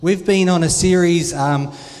We've been on a series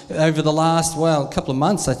over the last, couple of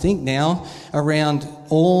months, I think now, around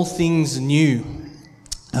all things new.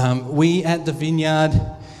 We at the Vineyard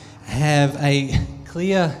have a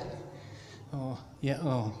clear...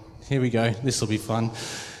 here we go. This will be fun.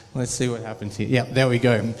 Let's see what happens here. Yeah, there we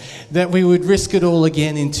go. That we would risk it all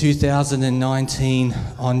again in 2019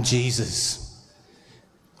 on Jesus.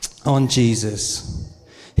 On Jesus.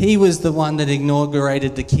 He was the one that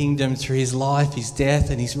inaugurated the kingdom through his life, his death,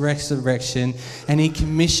 and his resurrection. And he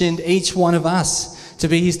commissioned each one of us to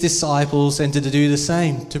be his disciples and to do the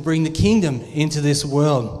same, to bring the kingdom into this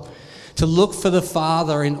world, to look for the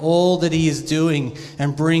Father in all that he is doing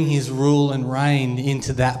and bring his rule and reign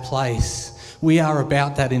into that place. We are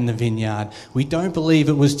about that in the Vineyard. We don't believe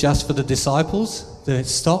it was just for the disciples, that it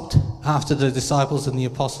stopped after the disciples and the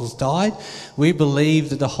apostles died. We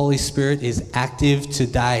believe that the Holy Spirit is active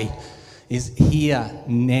today, is here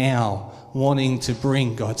now, wanting to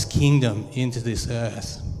bring God's kingdom into this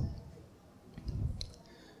earth.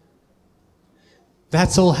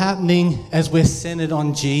 That's all happening as we're centered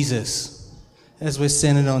on Jesus. As we're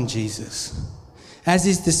centered on Jesus. As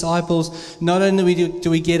his disciples, not only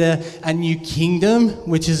do we get a new kingdom,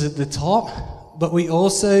 which is at the top, but we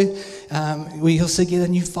also get a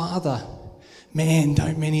new Father. Man,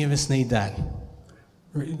 don't many of us need that.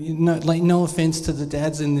 No offense to the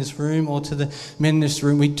dads in this room or to the men in this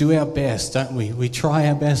room. We do our best, don't we? We try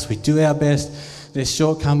our best. We do our best. There's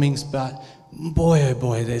shortcomings, but boy, oh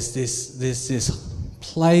boy, there's this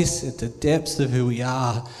place at the depths of who we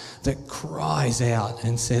are that cries out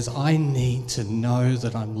and says, I need to know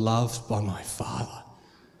that I'm loved by my Father,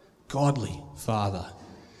 godly Father.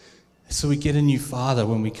 So we get a new Father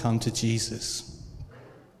when we come to Jesus.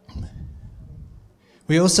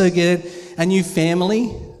 We also get a new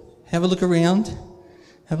family. Have a look around.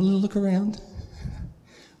 Have a little look around.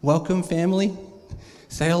 Welcome, family.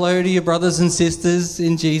 Say hello to your brothers and sisters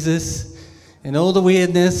in Jesus and all the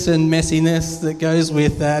weirdness and messiness that goes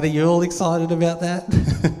with that. Are you all excited about that?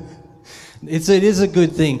 It is a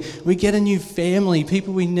good thing. We get a new family,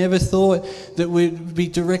 people we never thought that would be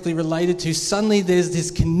directly related to. Suddenly there's this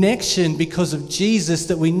connection because of Jesus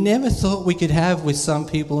that we never thought we could have with some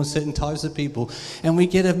people and certain types of people. And we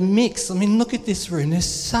get a mix. I mean, look at this room.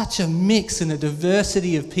 There's such a mix and a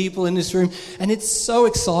diversity of people in this room. And it's so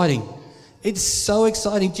exciting. It's so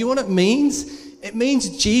exciting. Do you know what it means? It means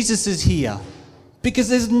Jesus is here. Because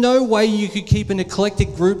there's no way you could keep an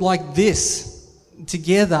eclectic group like this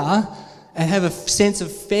together and have a sense of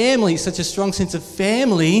family, such a strong sense of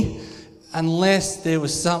family, unless there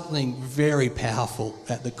was something very powerful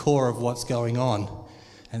at the core of what's going on.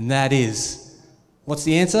 And that is, what's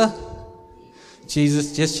the answer?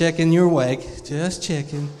 Jesus. Just checking you're awake. Just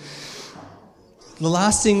checking. The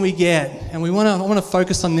last thing we get, and I want to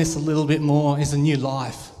focus on this a little bit more, is a new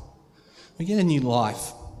life. We get a new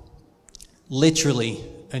life. Literally,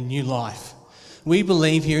 a new life. We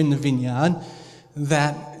believe here in the Vineyard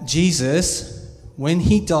that Jesus, when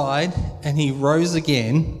he died and he rose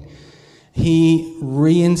again, he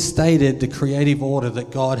reinstated the creative order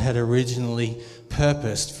that God had originally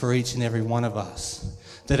purposed for each and every one of us.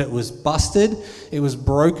 That it was busted, it was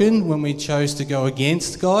broken when we chose to go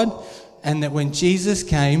against God, and that when Jesus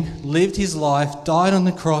came, lived his life, died on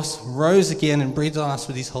the cross, rose again and breathed on us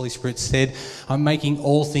with his Holy Spirit, said, I'm making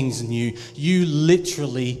all things new. You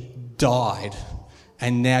literally died.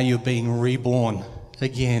 And now you're being reborn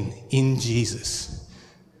again in Jesus.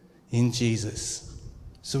 In Jesus.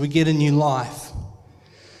 So we get a new life.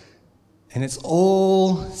 And it's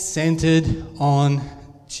all centered on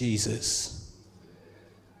Jesus.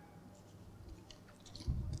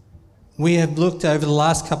 We have looked over the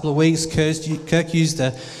last couple of weeks, Kirk used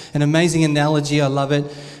an amazing analogy, I love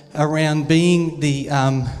it, around being the,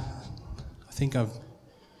 I think I've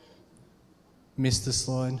missed the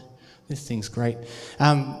slide. This thing's great.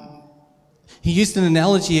 He used an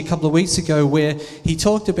analogy a couple of weeks ago where he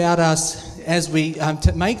talked about us as we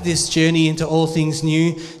to make this journey into all things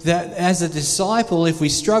new, that as a disciple, if we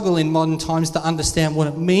struggle in modern times to understand what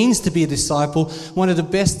it means to be a disciple, one of the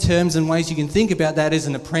best terms and ways you can think about that is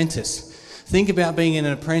an apprentice. Think about being an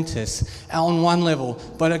apprentice on one level.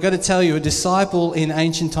 But I've got to tell you, a disciple in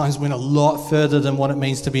ancient times went a lot further than what it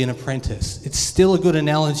means to be an apprentice. It's still a good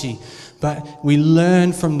analogy. But we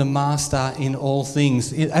learn from the master in all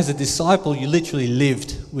things. As a disciple, you literally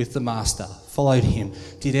lived with the master, followed him,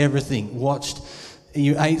 did everything, watched,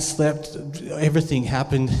 you ate, slept, everything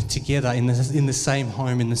happened together in the same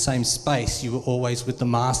home, in the same space. You were always with the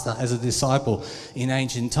master as a disciple in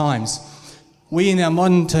ancient times. We, in our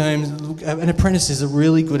modern terms, an apprentice is a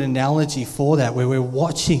really good analogy for that, where we're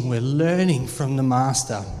watching, we're learning from the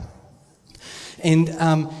master. And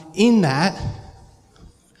in that,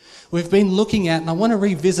 we've been looking at, and I want to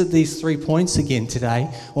revisit these 3 points again today,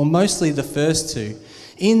 or mostly the first two.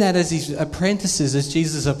 In that, as his apprentices, as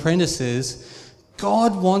Jesus' apprentices,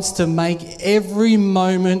 God wants to make every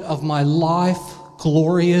moment of my life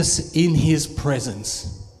glorious in his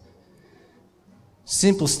presence.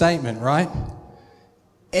 Simple statement, right?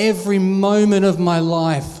 Every moment of my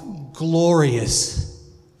life glorious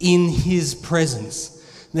in his presence,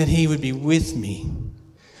 that he would be with me.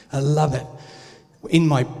 I love it. In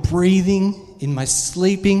my breathing, in my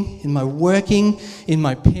sleeping, in my working, in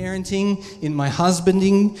my parenting, in my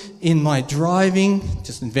husbanding, in my driving,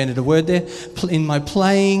 just invented a word there, in my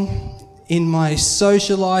playing, in my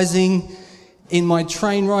socialising, in my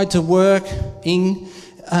train ride to work,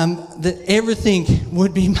 that everything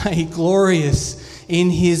would be made glorious in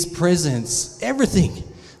his presence. Everything.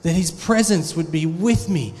 That his presence would be with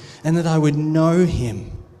me and that I would know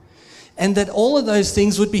him. And that all of those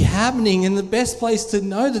things would be happening, and the best place to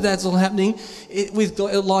know that that's all happening with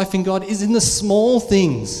life in God is in the small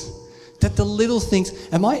things. That the little things...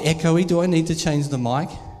 Am I echoey? Do I need to change the mic?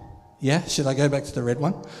 Yeah? Should I go back to the red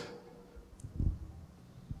one?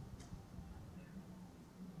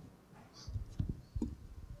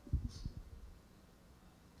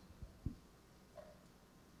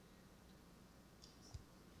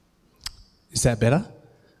 Is that better? A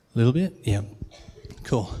little bit? Yeah.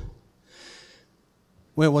 Cool.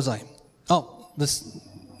 Where was I? Oh,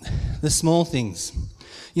 the small things.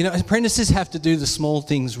 You know, apprentices have to do the small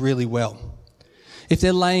things really well. If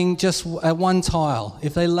they're laying just one tile,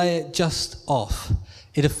 if they lay it just off,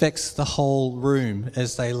 it affects the whole room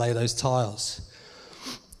as they lay those tiles.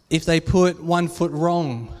 If they put 1 foot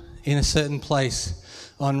wrong in a certain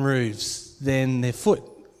place on roofs, then their foot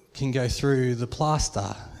can go through the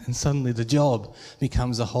plaster and suddenly the job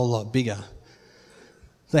becomes a whole lot bigger.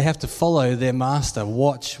 They have to follow their master,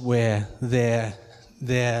 watch where their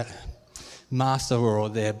master or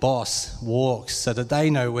their boss walks so that they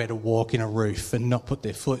know where to walk in a roof and not put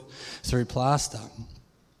their foot through plaster.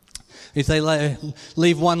 If they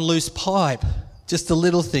leave one loose pipe, just a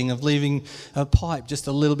little thing of leaving a pipe just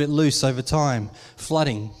a little bit loose over time,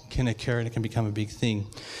 flooding can occur and it can become a big thing.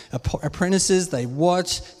 Apprentices, they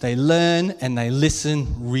watch, they learn, and they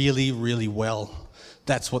listen really, really well.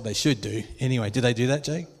 That's what they should do. Anyway, do they do that,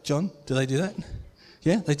 Jake? John, do they do that?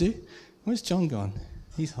 Yeah, they do? Where's John gone?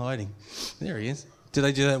 He's hiding. There he is. Do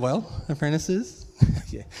they do that well, apprentices?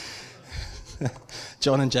 Yeah.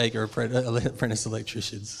 John and Jake are apprentice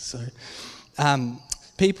electricians. So,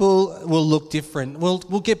 people will look different. We'll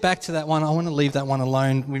get back to that one. I want to leave that one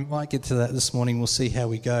alone. We might get to that this morning. We'll see how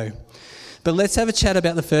we go. But let's have a chat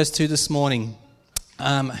about the first two this morning.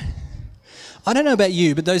 I don't know about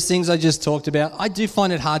you, but those things I just talked about, I do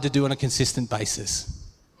find it hard to do on a consistent basis.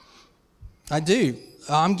 I do.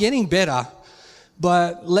 I'm getting better.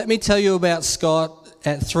 But let me tell you about Scott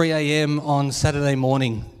at 3 a.m. on Saturday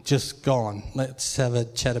morning, just gone. Let's have a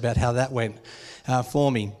chat about how that went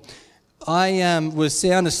for me. I was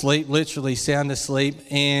sound asleep, literally sound asleep,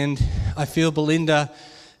 and I feel Belinda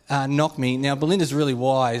knock me. Now, Belinda's really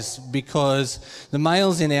wise because the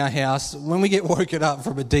males in our house, when we get woken up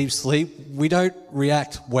from a deep sleep, we don't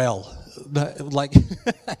react well. Like,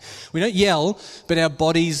 we don't yell, but our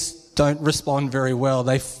bodies don't respond very well.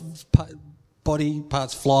 Body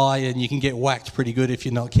parts fly and you can get whacked pretty good if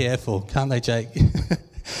you're not careful, can't they, Jake?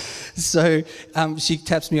 So she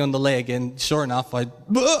taps me on the leg, and sure enough,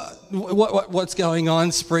 what's going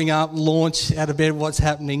on? Spring up, launch out of bed, what's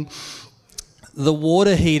happening? The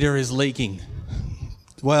water heater is leaking.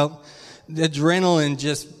 Well, the adrenaline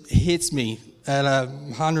just hits me at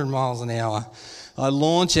 100 miles an hour. I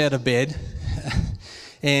launch out of bed,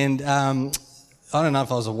 and I don't know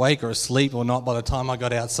if I was awake or asleep or not by the time I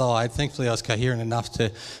got outside. Thankfully, I was coherent enough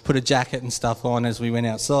to put a jacket and stuff on as we went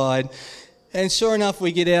outside. And sure enough,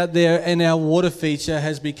 we get out there and our water feature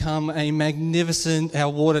has become a magnificent,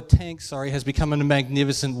 our water tank, has become a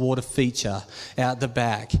magnificent water feature out the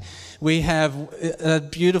back. We have a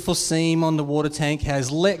beautiful seam on the water tank,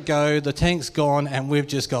 has let go, the tank's gone, and we've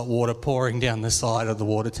just got water pouring down the side of the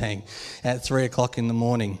water tank at 3 o'clock in the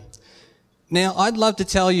morning. Now, I'd love to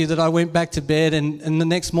tell you that I went back to bed and the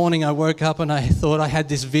next morning I woke up and I thought I had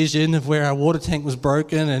this vision of where our water tank was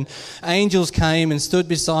broken, and angels came and stood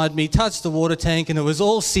beside me, touched the water tank, and it was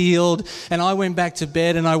all sealed, and I went back to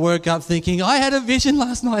bed and I woke up thinking, I had a vision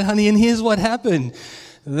last night, honey, and here's what happened.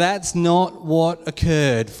 That's not what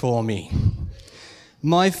occurred for me.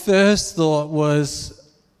 My first thought was,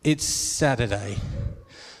 it's Saturday.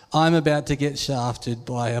 I'm about to get shafted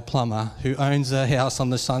by a plumber who owns a house on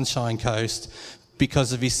the Sunshine Coast,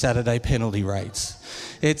 because of his Saturday penalty rates.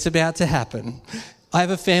 It's about to happen. I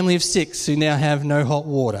have a family of 6 who now have no hot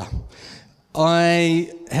water.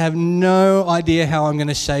 I have no idea how I'm going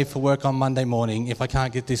to shave for work on Monday morning if I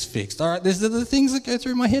can't get this fixed. All right, these are the things that go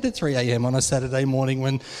through my head at 3 a.m. on a Saturday morning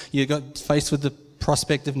when you got faced with the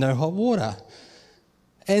prospect of no hot water.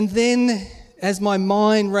 And then as my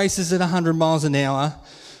mind races at 100 miles an hour,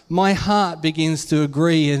 my heart begins to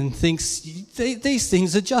agree and thinks these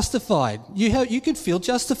things are justified. You can feel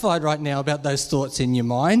justified right now about those thoughts in your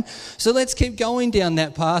mind. So let's keep going down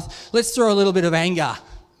that path. Let's throw a little bit of anger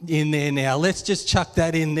in there now. Let's just chuck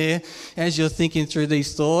that in there as you're thinking through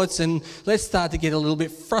these thoughts, and let's start to get a little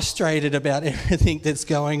bit frustrated about everything that's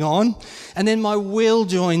going on. And then my will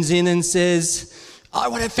joins in and says, I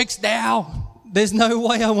want it fixed now. There's no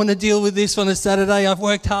way I want to deal with this on a Saturday. I've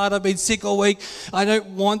worked hard. I've been sick all week. I don't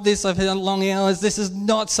want this. I've had long hours. This is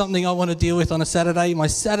not something I want to deal with on a Saturday. My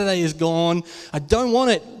Saturday is gone. I don't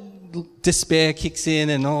want it. Despair kicks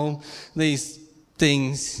in and all these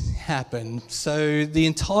things happen. So the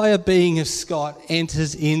entire being of Scott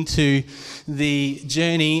enters into the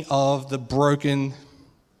journey of the broken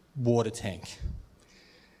water tank.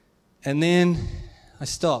 And then I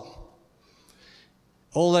stop.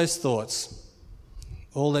 All those thoughts,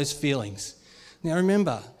 all those feelings. Now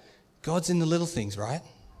remember, God's in the little things, right?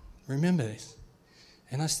 Remember this.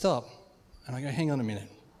 And I stop and I go, hang on a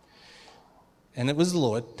minute. And it was the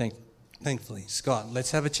Lord, thankfully. Scott,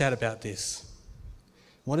 let's have a chat about this.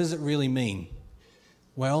 What does it really mean?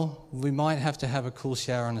 Well, we might have to have a cool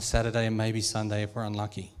shower on a Saturday and maybe Sunday if we're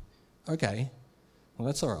unlucky. Okay, well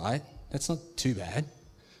that's all right. That's not too bad.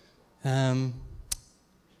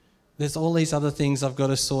 There's all these other things I've got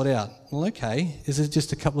to sort out. Well, okay, is it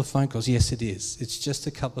just a couple of phone calls? Yes, it is. It's just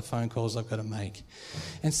a couple of phone calls I've got to make.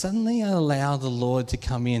 And suddenly I allow the Lord to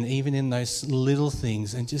come in, even in those little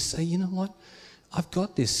things, and just say, you know what? I've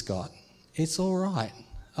got this, Scott. It's all right.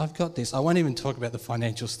 I've got this. I won't even talk about the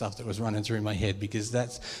financial stuff that was running through my head because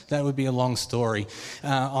that would be a long story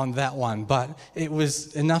on that one. But it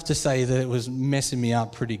was enough to say that it was messing me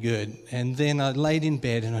up pretty good. And then I laid in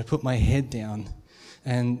bed and I put my head down.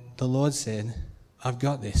 And the Lord said, I've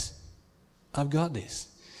got this. I've got this.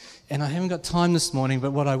 And I haven't got time this morning, but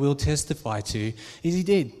what I will testify to is he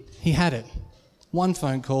did. He had it. One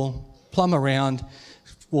phone call, plumb around,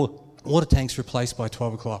 water tanks replaced by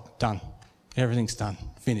 12 o'clock. Done. Everything's done.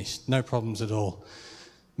 Finished. No problems at all.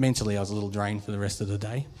 Mentally, I was a little drained for the rest of the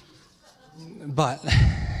day. But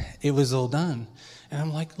it was all done. And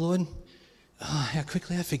I'm like, Lord, how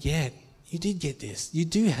quickly I forget. You did get this. You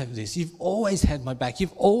do have this. You've always had my back.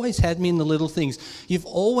 You've always had me in the little things. You've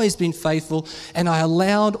always been faithful. And I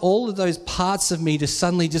allowed all of those parts of me to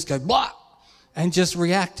suddenly just go, blah, and just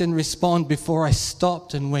react and respond before I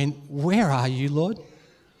stopped and went, where are you, Lord?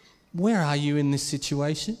 Where are you in this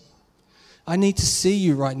situation? I need to see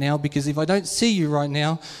you right now, because if I don't see you right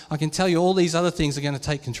now, I can tell you all these other things are going to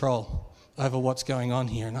take control over what's going on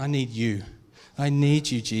here. And I need you. I need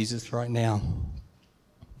you, Jesus, right now.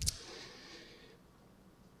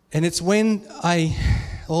 And it's when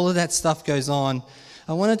all of that stuff goes on,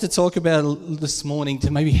 I wanted to talk about it this morning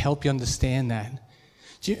to maybe help you understand that.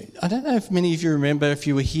 I don't know if many of you remember, if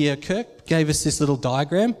you were here, Kirk gave us this little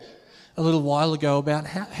diagram a little while ago about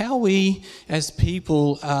how we as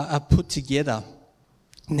people are put together.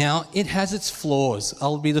 Now, it has its flaws.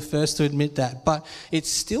 I'll be the first to admit that. But it's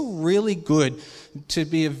still really good to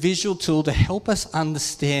be a visual tool to help us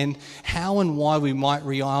understand how and why we might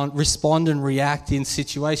respond and react in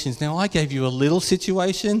situations. Now, I gave you a little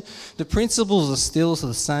situation. The principles are still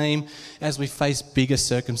the same as we face bigger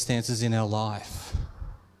circumstances in our life.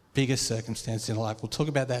 Bigger circumstances in our life. We'll talk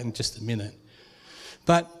about that in just a minute.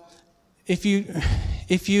 But if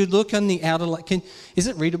you look on the outer, is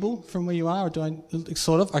it readable from where you are, or do I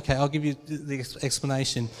sort of? Okay, I'll give you the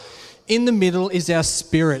explanation. In the middle is our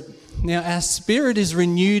spirit. Now, our spirit is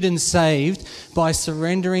renewed and saved by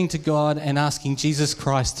surrendering to God and asking Jesus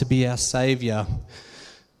Christ to be our Saviour.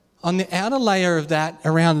 On the outer layer of that,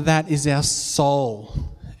 around that, is our soul.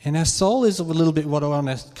 And our soul is a little bit what I want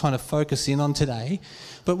to kind of focus in on today.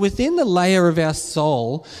 But within the layer of our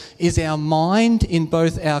soul is our mind, in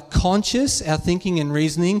both our conscious, our thinking and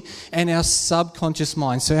reasoning, and our subconscious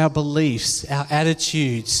mind. So our beliefs, our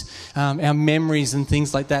attitudes, our memories and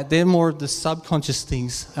things like that. They're more of the subconscious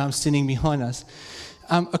things sitting behind us.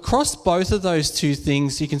 Across both of those two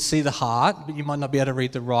things, you can see the heart, but you might not be able to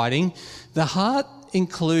read the writing. The heart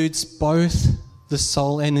includes both the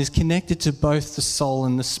soul and is connected to both the soul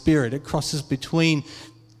and the spirit. It crosses between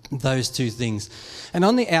those two things. And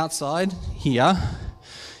on the outside here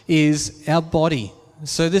is our body.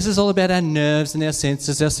 So this is all about our nerves and our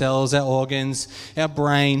senses, our cells, our organs, our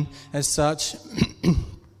brain as such.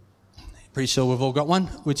 Pretty sure we've all got one,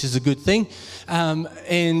 which is a good thing.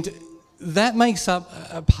 And that makes up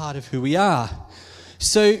a part of who we are.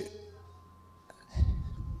 So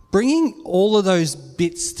bringing all of those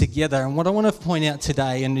bits together, and what I want to point out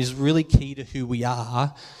today, and is really key to who we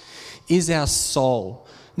are, is our soul.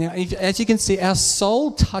 Now, as you can see, our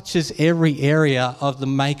soul touches every area of the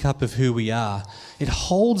makeup of who we are. It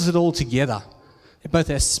holds it all together, both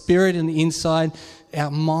our spirit and the inside,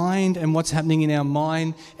 our mind and what's happening in our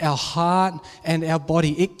mind, our heart and our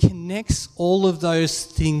body. It connects all of those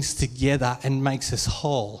things together and makes us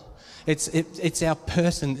whole. It's our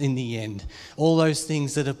person in the end, all those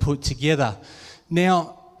things that are put together.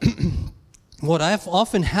 Now, what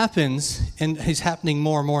often happens, and is happening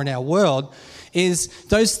more and more in our world, is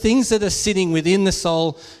those things that are sitting within the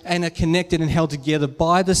soul and are connected and held together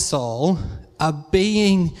by the soul are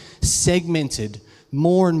being segmented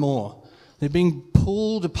more and more. They're being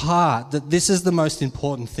pulled apart, that this is the most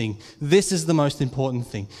important thing. This is the most important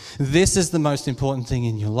thing. This is the most important thing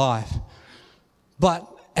in your life. But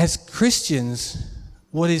as Christians,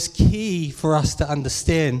 what is key for us to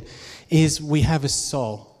understand is we have a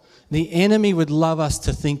soul. The enemy would love us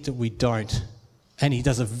to think that we don't. And he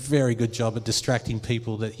does a very good job at distracting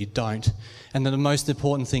people that you don't. And that the most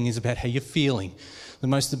important thing is about how you're feeling. The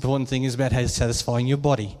most important thing is about how you're satisfying your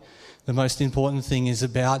body. The most important thing is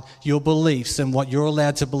about your beliefs and what you're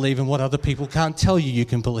allowed to believe and what other people can't tell you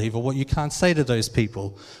can believe or what you can't say to those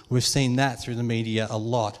people. We've seen that through the media a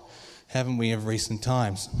lot, haven't we, of recent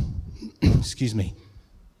times? Excuse me.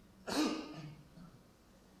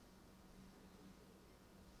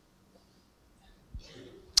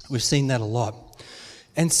 We've seen that a lot.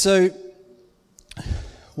 And so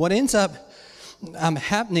what ends up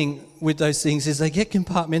happening with those things is they get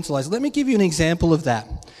compartmentalized. Let me give you an example of that.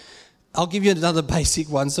 I'll give you another basic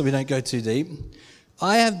one so we don't go too deep.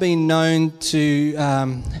 I have been known to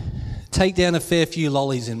take down a fair few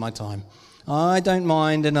lollies in my time. I don't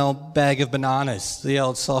mind an old bag of bananas, the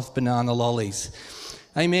old soft banana lollies.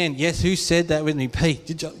 Amen. Yes, who said that with me? Pete,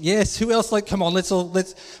 did you? Yes, who else? Come on,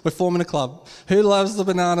 we're forming a club. Who loves the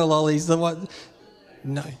banana lollies? The what?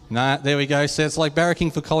 No, there we go. So it's like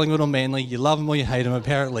barracking for Collingwood or Manly. You love them or you hate them,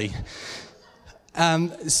 apparently.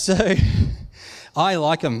 So I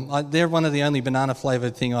like them. They're one of the only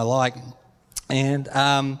banana-flavoured thing I like. And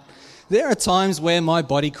there are times where my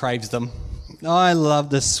body craves them. I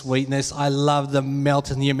love the sweetness. I love the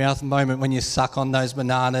melt in your mouth moment when you suck on those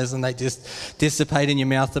bananas and they just dissipate in your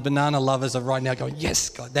mouth. The banana lovers are right now going, yes,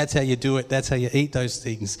 God, that's how you do it. That's how you eat those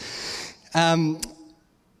things.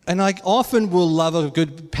 And I often will love a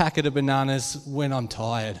good packet of bananas when I'm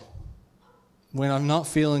tired. When I'm not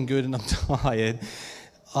feeling good and I'm tired,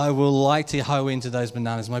 I will like to hoe into those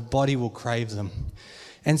bananas. My body will crave them.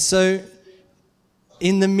 And so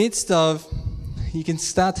in the midst of, you can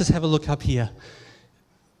start to have a look up here.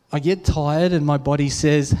 I get tired and my body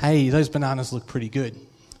says, hey, those bananas look pretty good.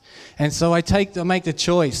 And so I make the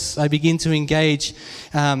choice. I begin to engage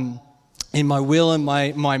in my will and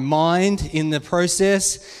my mind in the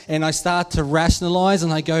process, and I start to rationalize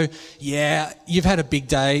and I go, yeah, you've had a big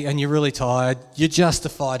day and you're really tired. You're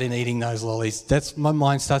justified in eating those lollies. That's my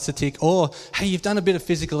mind starts to tick. Or, hey, you've done a bit of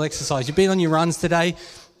physical exercise. You've been on your runs today.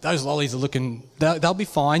 Those lollies are looking, they'll be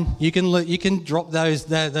fine. You can drop those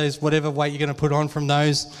whatever weight you're going to put on from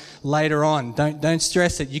those later on. Don't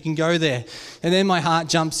stress it. You can go there. And then my heart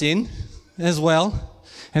jumps in as well,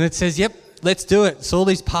 and it says, yep, let's do it. So all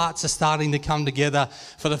these parts are starting to come together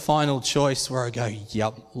for the final choice where I go,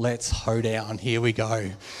 yep, let's hoe down. Here we go.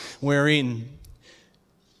 We're in.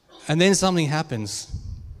 And then something happens.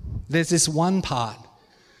 There's this one part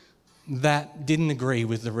that didn't agree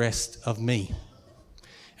with the rest of me.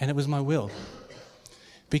 And it was my will.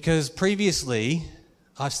 Because previously,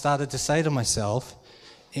 I've started to say to myself,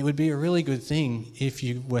 it would be a really good thing if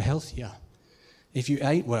you were healthier, if you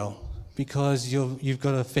ate well, because you've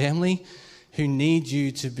got a family who need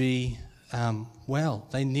you to be well.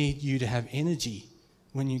 They need you to have energy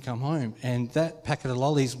when you come home. And that packet of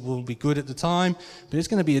lollies will be good at the time, but it's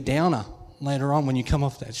going to be a downer later on when you come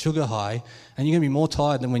off that sugar high, and you're going to be more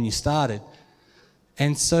tired than when you started.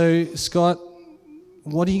 And so, Scott,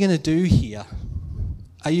 what are you going to do here?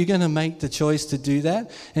 Are you going to make the choice to do that?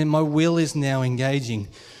 And my will is now engaging.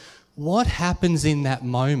 What happens in that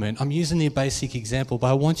moment? I'm using the basic example, but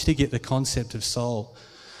I want you to get the concept of soul.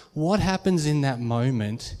 What happens in that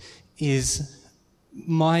moment is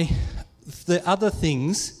the other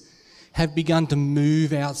things have begun to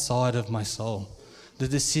move outside of my soul. The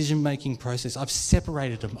decision-making process, I've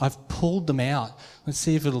separated them. I've pulled them out. Let's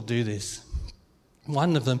see if it'll do this.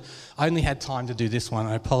 One of them, I only had time to do this one.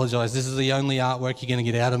 I apologise. This is the only artwork you're going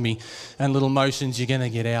to get out of me and little motions you're going to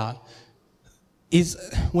get out. Is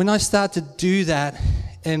when I start to do that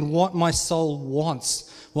and what my soul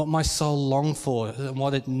wants, what my soul longs for and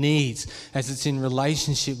what it needs as it's in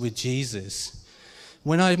relationship with Jesus.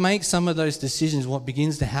 When I make some of those decisions, what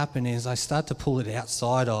begins to happen is I start to pull it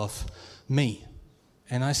outside of me.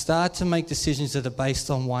 And I start to make decisions that are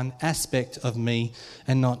based on one aspect of me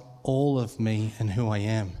and not all of me and who I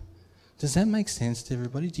am. Does that make sense to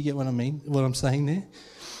everybody? Do you get what I mean, what I'm saying there?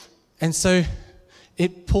 And so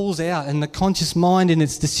it pulls out, and the conscious mind in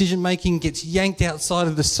its decision-making gets yanked outside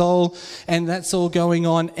of the soul, and that's all going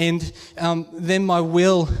on. And then my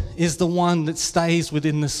will is the one that stays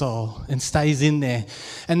within the soul and stays in there.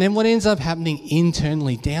 And then what ends up happening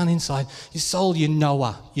internally, down inside, your soul, you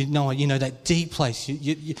know that deep place,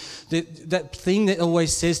 that thing that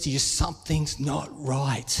always says to you, something's not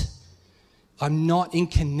right. I'm not in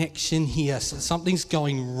connection here. So something's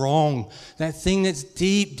going wrong. That thing that's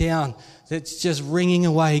deep down, that's just ringing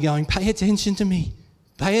away, going, pay attention to me.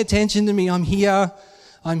 Pay attention to me. I'm here.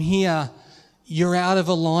 I'm here. You're out of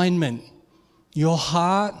alignment. Your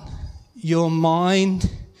heart, your mind,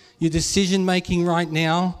 your decision-making right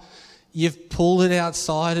now, you've pulled it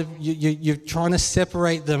outside of, you're trying to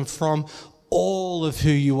separate them from all of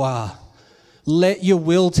who you are. Let your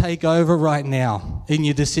will take over right now in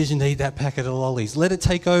your decision to eat that packet of lollies. Let it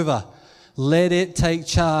take over. Let it take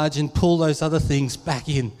charge and pull those other things back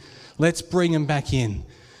in. Let's bring them back in.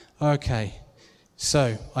 Okay,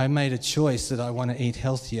 so I made a choice that I want to eat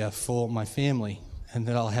healthier for my family and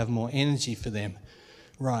that I'll have more energy for them.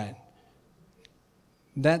 Right.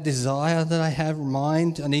 That desire that I have,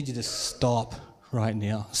 mind, I need you to stop right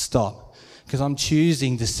now. Stop. Because I'm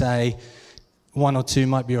choosing to say one or two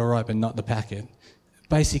might be all right, but not the packet.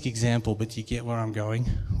 Basic example, but you get where I'm going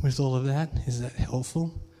with all of that? Is that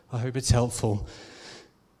helpful? I hope it's helpful.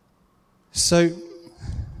 So,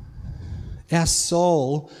 our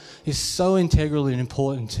soul is so integral and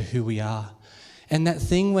important to who we are. And that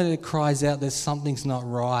thing when it cries out that something's not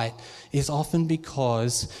right is often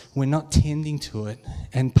because we're not tending to it.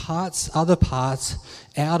 And other parts,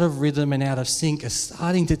 out of rhythm and out of sync, are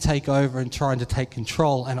starting to take over and trying to take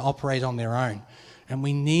control and operate on their own. And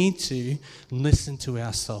we need to listen to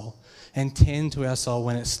our soul and tend to our soul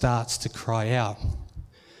when it starts to cry out.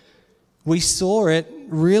 We saw it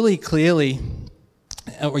really clearly,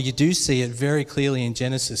 or you do see it very clearly in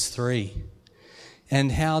Genesis 3, and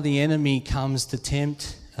how the enemy comes to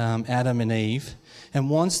tempt Adam and Eve and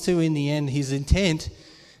wants to, in the end, his intent,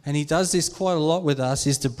 and he does this quite a lot with us,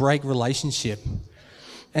 is to break relationship.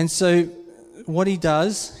 And so what he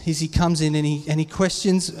does is he comes in and he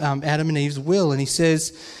questions Adam and Eve's will, and he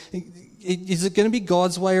says, is it going to be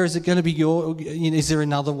God's way or is it going to be is there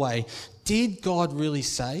another way? Did God really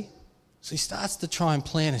say? So he starts to try and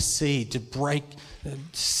plant a seed to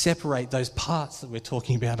separate those parts that we're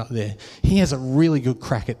talking about up there. He has a really good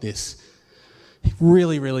crack at this.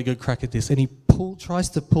 Really, really good crack at this. And he tries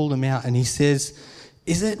to pull them out, and he says,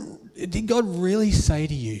 did God really say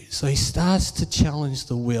to you? So he starts to challenge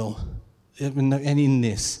the will. And in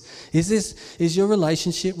this, is your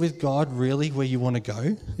relationship with God really where you want to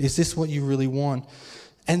go? Is this what you really want?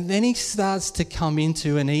 And then he starts to come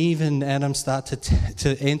into, and Eve and Adam start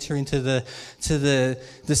to enter into the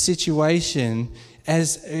situation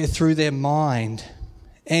as through their mind.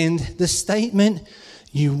 And the statement,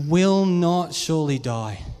 "You will not surely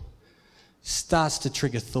die," starts to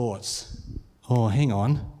trigger thoughts. Oh, hang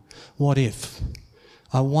on. What if?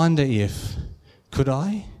 I wonder if. Could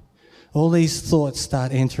I? All these thoughts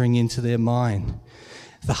start entering into their mind.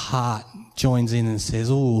 The heart joins in and says,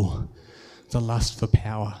 oh, the lust for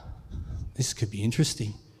power. This could be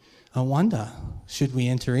interesting. I wonder, should we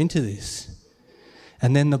enter into this?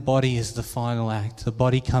 And then the body is the final act. The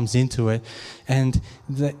body comes into it, and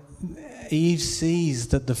Eve sees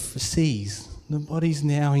that the body's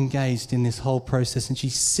now engaged in this whole process, and she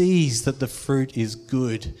sees that the fruit is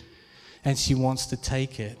good, and she wants to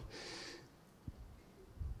take it.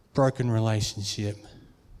 Broken relationship,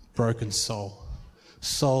 broken soul.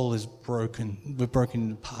 Soul is broken. We're broken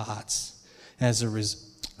into parts as a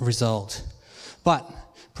result. But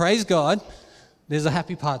praise God, there's a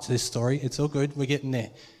happy part to this story. It's all good. We're getting there.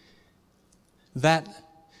 That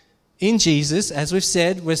in Jesus, as we've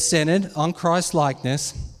said, we're centered on Christ's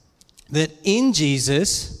likeness. That in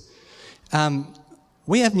Jesus,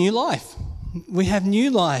 we have new life. We have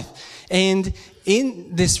new life. And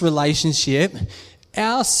in this relationship,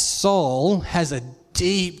 our soul has a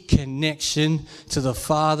deep connection to the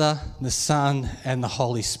Father, the Son, and the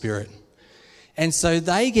Holy Spirit. And so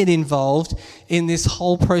they get involved in this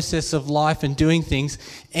whole process of life and doing things.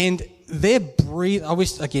 And they're I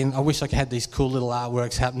wish I had these cool little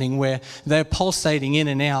artworks happening where they're pulsating in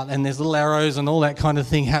and out, and there's little arrows and all that kind of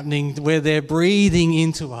thing happening where they're breathing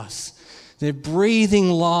into us. They're breathing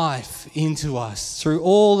life into us through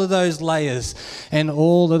all of those layers and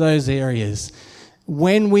all of those areas.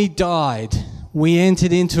 When we died, we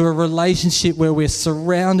entered into a relationship where we're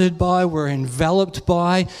surrounded by, we're enveloped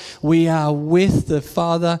by, we are with the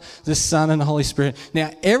Father, the Son, and the Holy Spirit.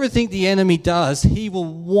 Now, everything the enemy does, he will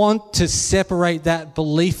want to separate that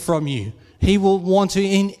belief from you. He will want to,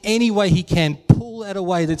 in any way he can, pull that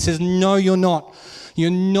away that says, no, you're not. You're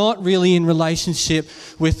not really in relationship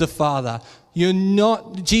with the Father. You're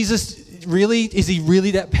not, Jesus, really, is he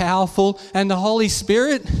really that powerful? And the Holy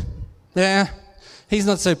Spirit, he's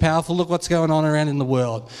not so powerful. Look what's going on around in the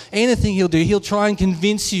world. Anything he'll do, he'll try and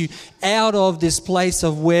convince you out of this place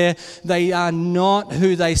of where they are not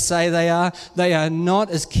who they say they are. They are not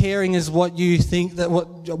as caring as what you think, that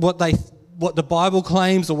what the Bible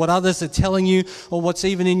claims or what others are telling you or what's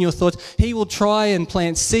even in your thoughts. He will try and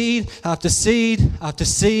plant seed after seed after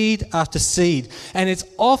seed after seed. And it's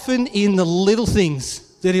often in the little things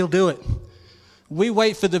that he'll do it. We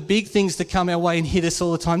wait for the big things to come our way and hit us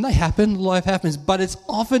all the time. They happen, life happens, but it's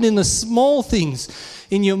often in the small things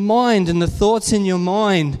in your mind and the thoughts in your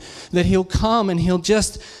mind that he'll come and he'll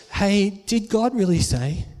just, hey, did God really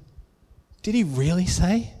say? Did he really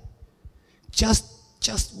say? Just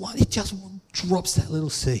one, it just drops that little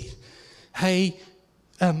seed. Hey,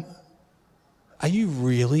 are you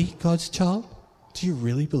really God's child? Do you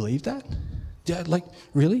really believe that?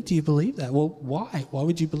 Really? Do you believe that? Well, why? Why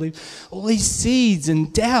would you believe? All these seeds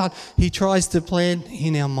and doubt he tries to plant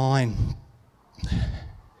in our mind.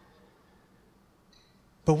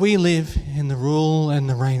 But we live in the rule and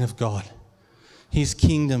the reign of God. His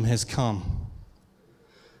kingdom has come.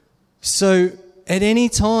 So at any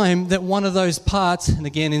time that one of those parts, and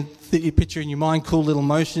again, in the picture in your mind, cool little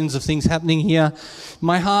motions of things happening here,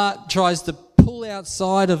 my heart tries to pull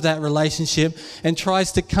outside of that relationship and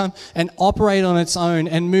tries to come and operate on its own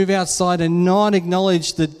and move outside and not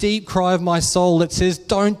acknowledge the deep cry of my soul that says,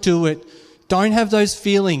 don't do it. Don't have those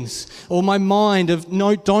feelings. Or my mind of,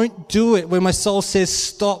 no, don't do it. Where my soul says,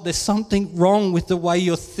 stop. There's something wrong with the way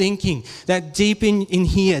you're thinking. That deep in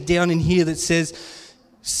here, down in here that says,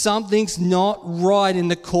 something's not right in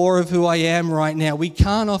the core of who I am right now. We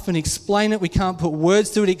can't often explain it. We can't put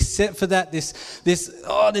words to it except for that.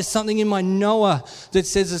 There's something in my Noah that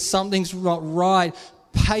says that something's not right.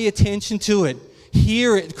 Pay attention to it.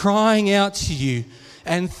 Hear it crying out to you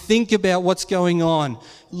and think about what's going on.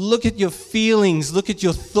 Look at your feelings. Look at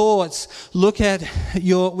your thoughts. Look at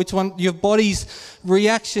your body's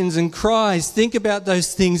reactions and cries. Think about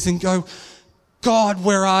those things and go, God,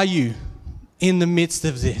 where are you in the midst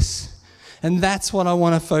of this? And that's what I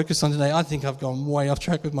want to focus on today. I think I've gone way off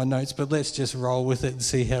track with my notes, but let's just roll with it and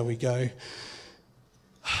see how we go.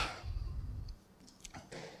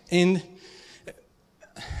 I've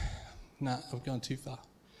gone too far.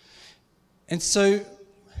 And so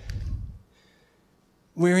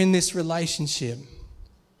we're in this relationship.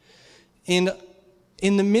 And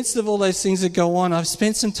in the midst of all those things that go on, I've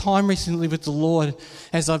spent some time recently with the Lord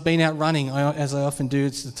as I've been out running, as I often do.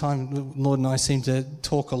 It's the time the Lord and I seem to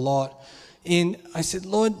talk a lot. And I said,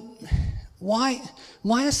 Lord, why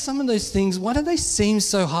are some of those things, why do they seem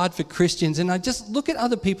so hard for Christians? And I just look at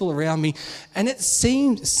other people around me, and it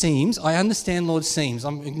seems, I understand, Lord, seems,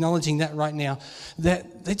 I'm acknowledging that right now, that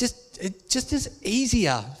it just is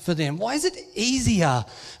easier for them. Why is it easier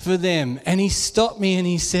for them? And he stopped me and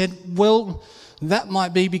he said, well, that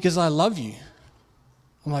might be because I love you.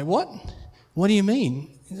 I'm like, what? What do you mean?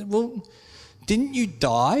 He said, well, didn't you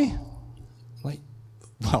die? I'm like,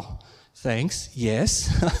 well, thanks, yes.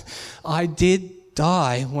 I did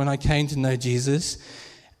die when I came to know Jesus.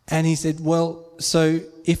 And he said, well, so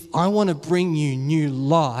if I want to bring you new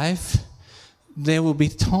life, there will be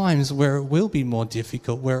times where it will be more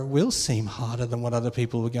difficult, where it will seem harder than what other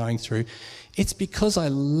people are going through. It's because I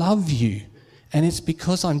love you. And it's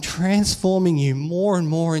because I'm transforming you more and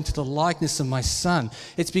more into the likeness of my Son.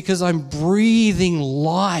 It's because I'm breathing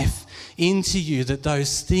life into you that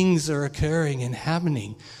those things are occurring and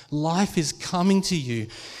happening. Life is coming to you.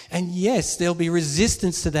 And yes, there'll be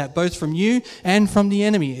resistance to that, both from you and from the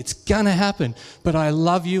enemy. It's going to happen. But I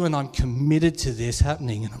love you and I'm committed to this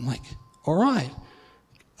happening. And I'm like, all right,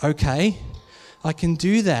 okay, I can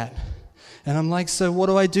do that. And I'm like, so what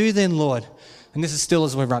do I do then, Lord? And this is still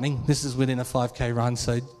as we're running. This is within a 5K run,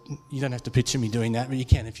 so you don't have to picture me doing that, but you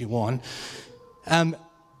can if you want. And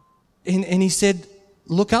he said,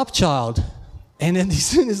 look up, child. And then as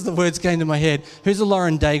soon as the words came to my head, who's a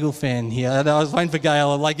Lauren Daigle fan here? And I was waiting for Gail.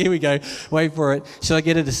 I'm like, here we go. Wait for it. Should I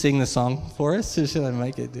get her to sing the song for us? Or should I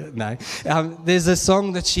make it do it? No. There's a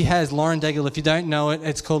song that she has, Lauren Daigle. If you don't know it,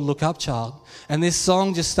 it's called Look Up, Child. And this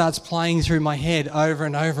song just starts playing through my head over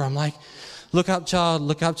and over. I'm like, look up, child,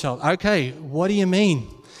 look up, child. Okay, what do you mean?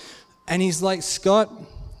 And he's like, Scott,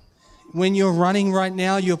 when you're running right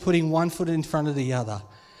now, you're putting one foot in front of the other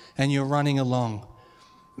and you're running along.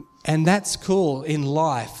 And that's cool in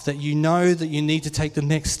life, that you know that you need to take the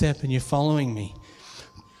next step and you're following me.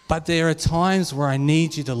 But there are times where I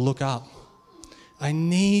need you to look up. I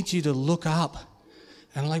need you to look up.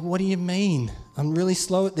 And I'm like, what do you mean? I'm really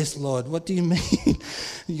slow at this, Lord. What do you mean?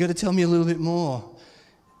 You got to tell me a little bit more.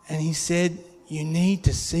 And he said, you need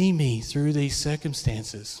to see me through these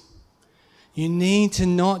circumstances. You need to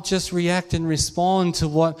not just react and respond to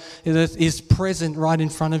what is present right in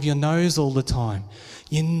front of your nose all the time.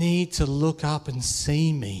 You need to look up and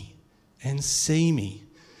see me.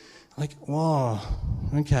 Like, whoa,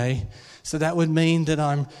 okay. So that would mean that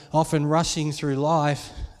I'm often rushing through life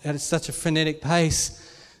at such a frenetic pace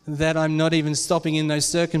that I'm not even stopping in those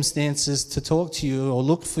circumstances to talk to you or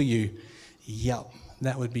look for you. Yep,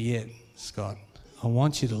 that would be it, Scott. I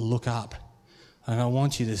want you to look up and I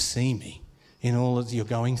want you to see me in all that you're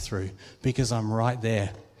going through, because I'm right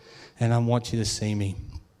there and I want you to see me.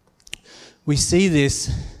 We see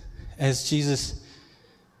this as Jesus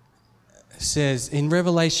says in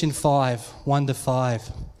Revelation 5,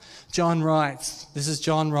 1-5. John writes, this is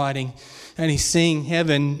John writing, and he's seeing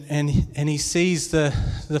heaven and he sees the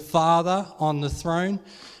Father on the throne.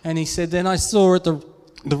 And he said, then I saw at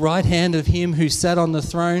the right hand of him who sat on the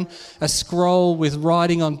throne a scroll with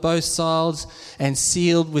writing on both sides and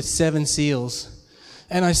sealed with 7 seals.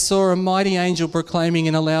 And I saw a mighty angel proclaiming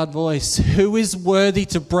in a loud voice, who is worthy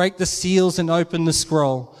to break the seals and open the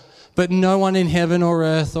scroll? But no one in heaven or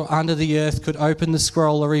earth or under the earth could open the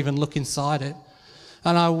scroll or even look inside it.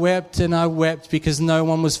 And I wept because no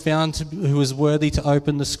one was found who was worthy to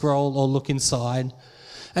open the scroll or look inside.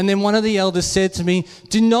 And then one of the elders said to me,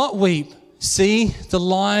 do not weep. See, the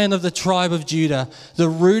Lion of the tribe of Judah, the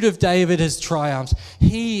Root of David, has triumphed.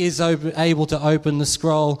 He is able to open the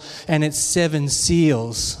scroll and its 7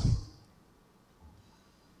 seals.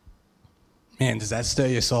 Man, does that stir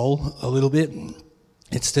your soul a little bit?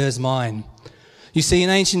 It stirs mine. You see, in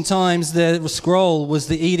ancient times, the scroll was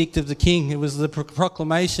the edict of the king. It was the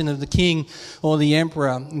proclamation of the king or the emperor.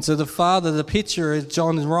 And so the picture, as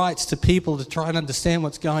John writes to people to try and understand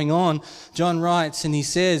what's going on, John writes and he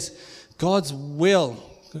says, God's will,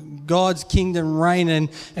 God's kingdom reign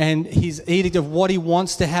and his edict of what he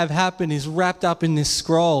wants to have happen is wrapped up in this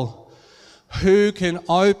scroll. Who can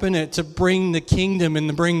open it to bring the kingdom and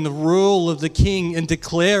to bring the rule of the king and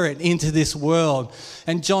declare it into this world?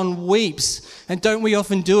 And John weeps. And don't we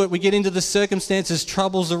often do it? We get into the circumstances,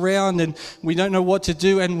 troubles around, and we don't know what to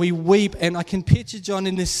do, and we weep. And I can picture John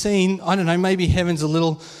in this scene. I don't know, maybe heaven's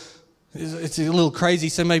it's a little crazy,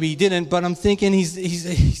 so maybe he didn't, but I'm thinking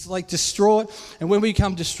he's like distraught. And when we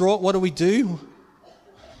become distraught, what do?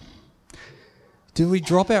 Do we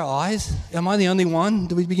drop our eyes? Am I the only one?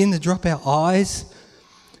 Do we begin to drop our eyes?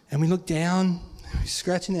 And we look down, we're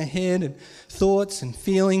scratching our head and thoughts and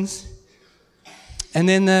feelings. And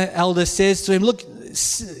then the elder says to him, look,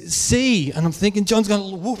 see. And I'm thinking, John's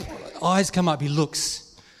going, whoop, eyes come up. He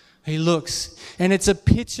looks. And it's a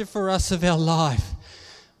picture for us of our life.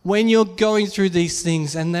 When you're going through these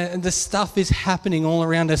things and the stuff is happening all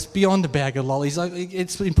around us beyond a bag of lollies,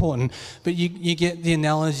 it's important, but you get the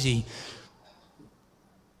analogy.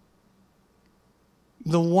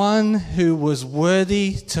 The one who was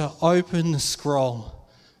worthy to open the scroll,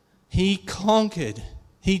 he conquered,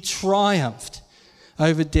 he triumphed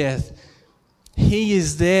over death. He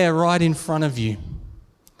is there right in front of you.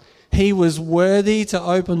 He was worthy to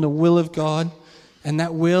open the will of God. And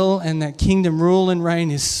that will and that kingdom rule and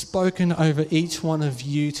reign is spoken over each one of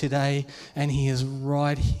you today. And he is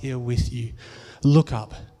right here with you. Look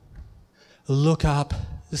up. Look up.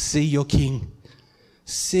 See your king.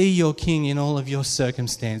 See your king in all of your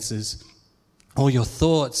circumstances, or your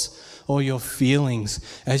thoughts, or your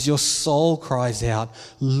feelings. As your soul cries out,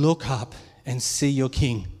 look up and see your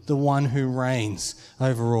king, the one who reigns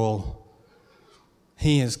over all.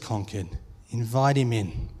 He has conquered. Invite him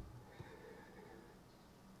in.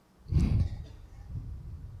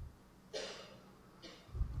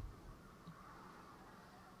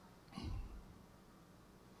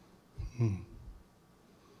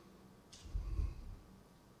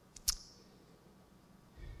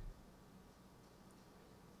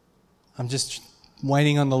 I'm just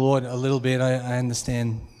waiting on the Lord a little bit. I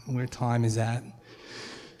understand where time is at.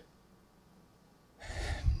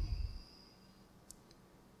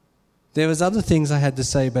 There was other things I had to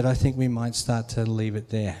say, but I think we might start to leave it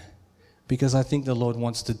there because I think the Lord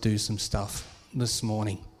wants to do some stuff this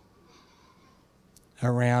morning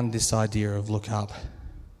around this idea of look up.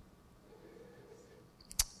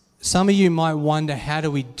 Some of you might wonder, how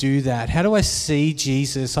do we do that? How do I see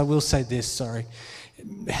Jesus? I will say this, sorry.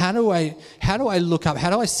 How do I look up? How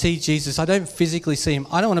do I see Jesus? I don't physically see him.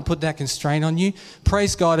 I don't want to put that constraint on you.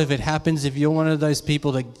 Praise God if it happens, if you're one of those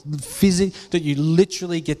people that you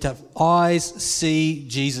literally get to eyes see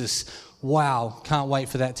Jesus. Wow, can't wait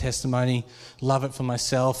for that testimony. Love it for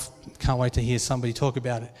myself. Can't wait to hear somebody talk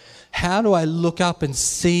about it. How do I look up and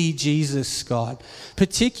see Jesus, God?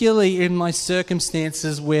 Particularly in my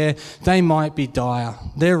circumstances where they might be dire.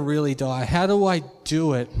 They're really dire. How do I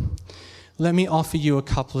do it? Let me offer you a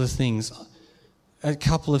couple of things, a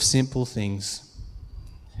couple of simple things.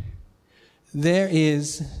 There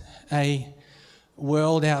is a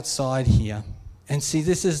world outside here. And see,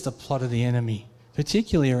 this is the plot of the enemy,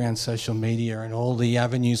 particularly around social media and all the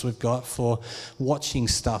avenues we've got for watching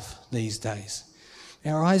stuff these days.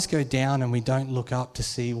 Our eyes go down and we don't look up to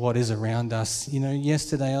see what is around us. You know,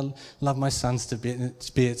 yesterday, I love my sons to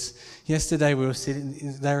bits. Yesterday we were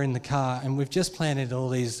they were in the car and we've just planted all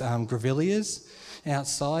these grevilleas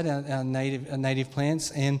outside, our native plants,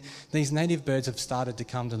 and these native birds have started to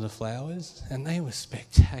come to the flowers, and they were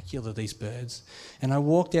spectacular, these birds. And I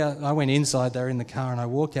walked out, I went inside, they were in the car, and I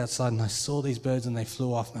walked outside and I saw these birds and they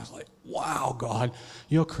flew off, and I was like, wow, God,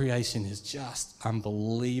 your creation is just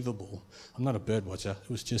unbelievable. I'm not a bird watcher,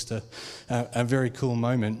 it was just a very cool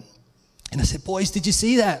moment. And I said, boys, did you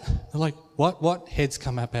see that? They're like, what? Heads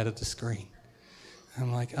come up out of the screen.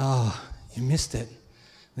 I'm like, oh, you missed it.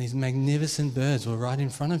 These magnificent birds were right in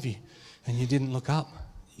front of you and you didn't look up.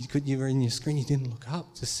 You were in your screen, you didn't look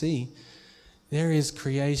up to see. There is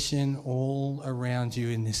creation all around you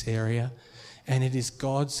in this area, and it is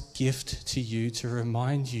God's gift to you to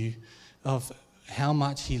remind you of how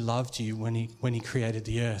much he loved you when he created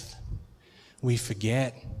the earth. We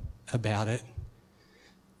forget about it.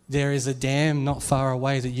 There is a dam not far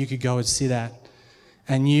away that you could go and sit at,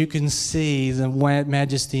 and you can see the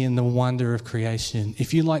majesty and the wonder of creation.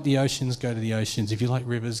 If you like the oceans, go to the oceans. If you like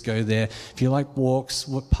rivers, go there. If you like walks,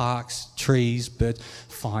 parks, trees, birds,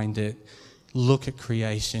 find it. Look at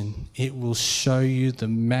creation. It will show you the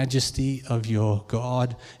majesty of your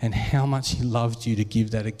God and how much he loved you to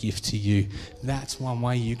give that a gift to you. That's one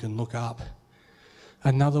way you can look up.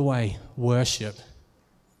 Another way, worship.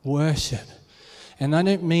 Worship. And I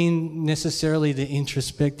don't mean necessarily the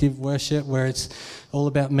introspective worship where it's all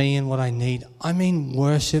about me and what I need. I mean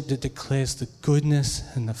worship that declares the goodness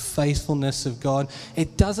and the faithfulness of God.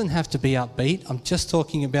 It doesn't have to be upbeat. I'm just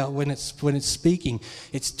talking about when it's speaking.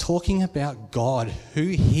 It's talking about God, who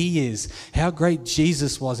he is, how great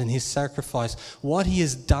Jesus was in his sacrifice, what he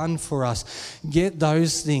has done for us. Get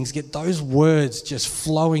those things, get those words just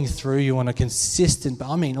flowing through you on a consistent,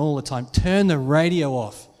 all the time. Turn the radio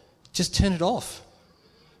off. Just turn it off.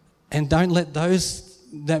 And don't let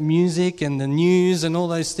that music and the news and all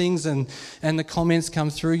those things and the comments come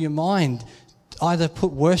through your mind. Either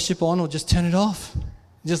put worship on or just turn it off.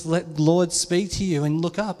 Just let the Lord speak to you and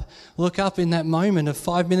look up. Look up in that moment of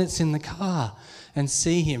 5 minutes in the car and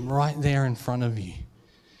see him right there in front of you.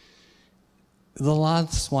 The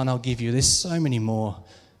last one I'll give you, there's so many more.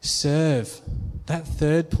 Serve. That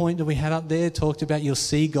third point that we had up there talked about you'll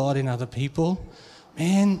see God in other people.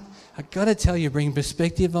 Man, I've got to tell you, bring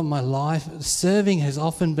perspective on my life. Serving has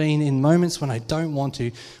often been, in moments when I don't want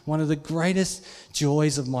to, one of the greatest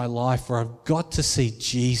joys of my life where I've got to see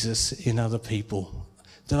Jesus in other people.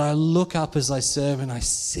 That I look up as I serve and I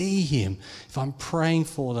see him. If I'm praying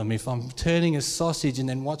for them, if I'm turning a sausage and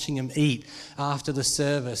then watching them eat after the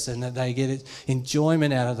service and that they get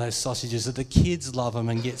enjoyment out of those sausages, that the kids love them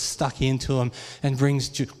and get stuck into them and brings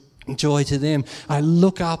joy to them. I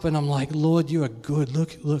look up and I'm like, Lord, you are good.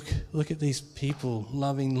 Look at these people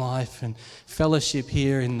loving life and fellowship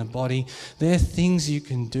here in the body. There are things you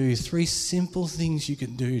can do, 3 simple things you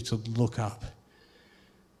can do to look up.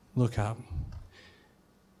 Look up.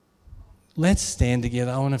 Let's stand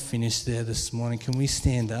together. I want to finish there this morning. Can we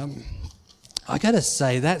stand up? I got to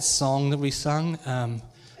say, that song that we sung,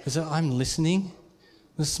 was it I'm Listening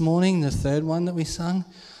this morning, the third one that we sung?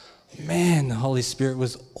 Man, the Holy Spirit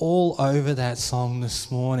was all over that song this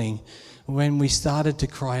morning when we started to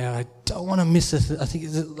cry out, I don't want to miss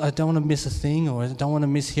I don't want to miss a thing, or I don't want to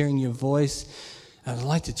miss hearing your voice. I'd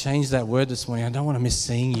like to change that word this morning. I don't want to miss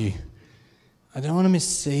seeing you. I don't want to miss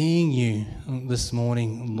seeing you this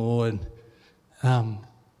morning, Lord. And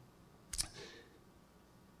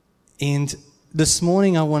this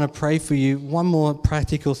morning I want to pray for you. One more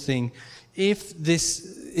practical thing. If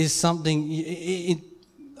this is something,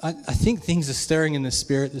 I think things are stirring in the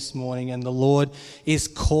spirit this morning, and the Lord is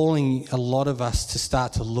calling a lot of us to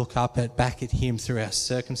start to look back at Him through our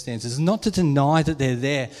circumstances. Not to deny that they're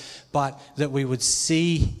there, but that we would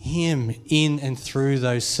see Him in and through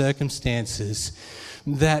those circumstances.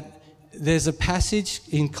 That there's a passage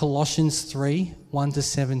in Colossians 3,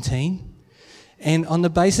 1-17. And on the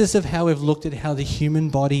basis of how we've looked at how the human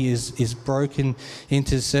body is broken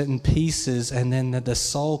into certain pieces, and then that the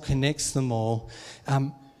soul connects them all,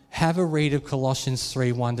 have a read of Colossians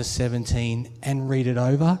 3, 1-17, and read it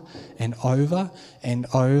over and over and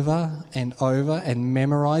over and over, and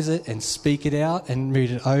memorize it and speak it out and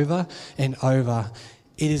read it over and over.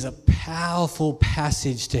 It is a powerful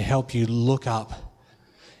passage to help you look up.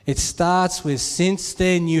 It starts with, since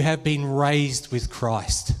then you have been raised with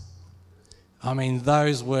Christ. I mean,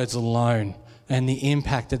 those words alone and the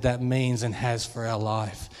impact that means and has for our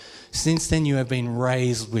life. Since then you have been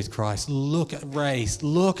raised with Christ. Look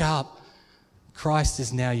up. Christ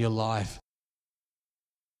is now your life.